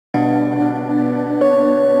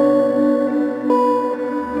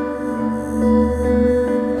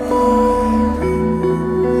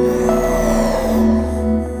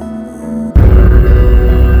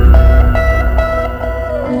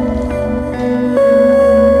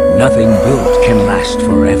Nothing built can last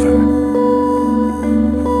forever.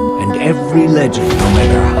 And every legend, no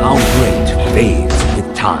matter how great, fades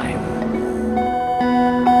with time.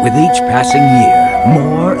 With each passing year,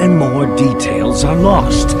 more and more details are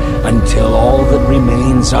lost, until all that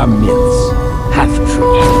remains are myths,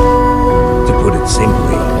 half-truths. To put it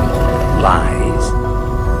simply, lies.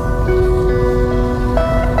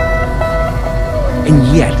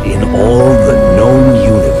 And yet, in all the known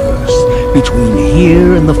universe, between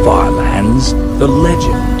here and the far lands, the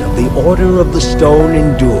legend of the Order of the Stone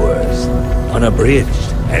endures,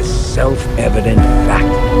 unabridged as self-evident fact.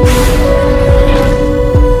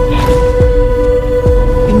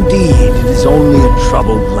 Indeed, it is only a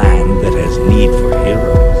troubled land that has need for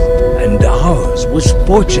heroes, and ours was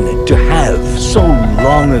fortunate to have, so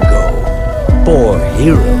long ago, 4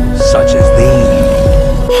 heroes such as these.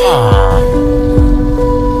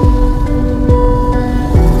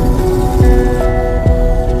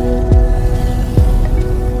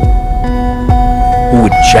 Who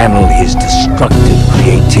would channel his destructive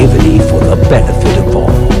creativity for the benefit of all,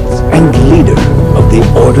 and leader of the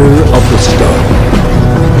Order of the Stone.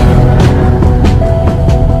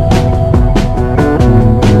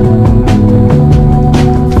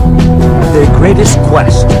 Their greatest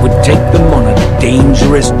quest would take them on a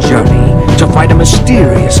dangerous journey to fight a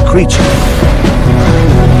mysterious creature.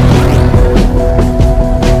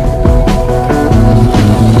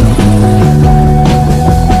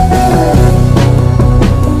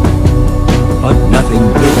 But nothing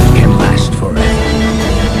good can last forever.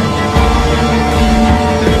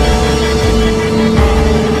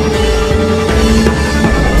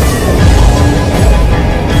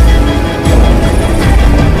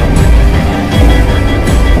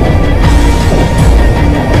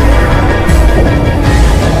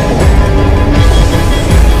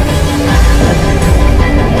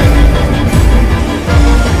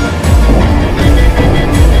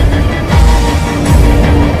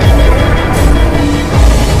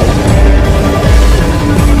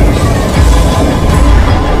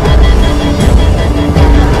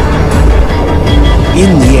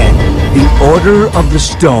 In the end, the Order of the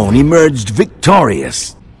Stone emerged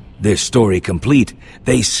victorious. Their story complete,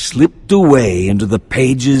 they slipped away into the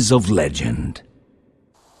pages of legend.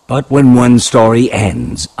 But when one story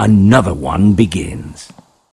ends, another one begins.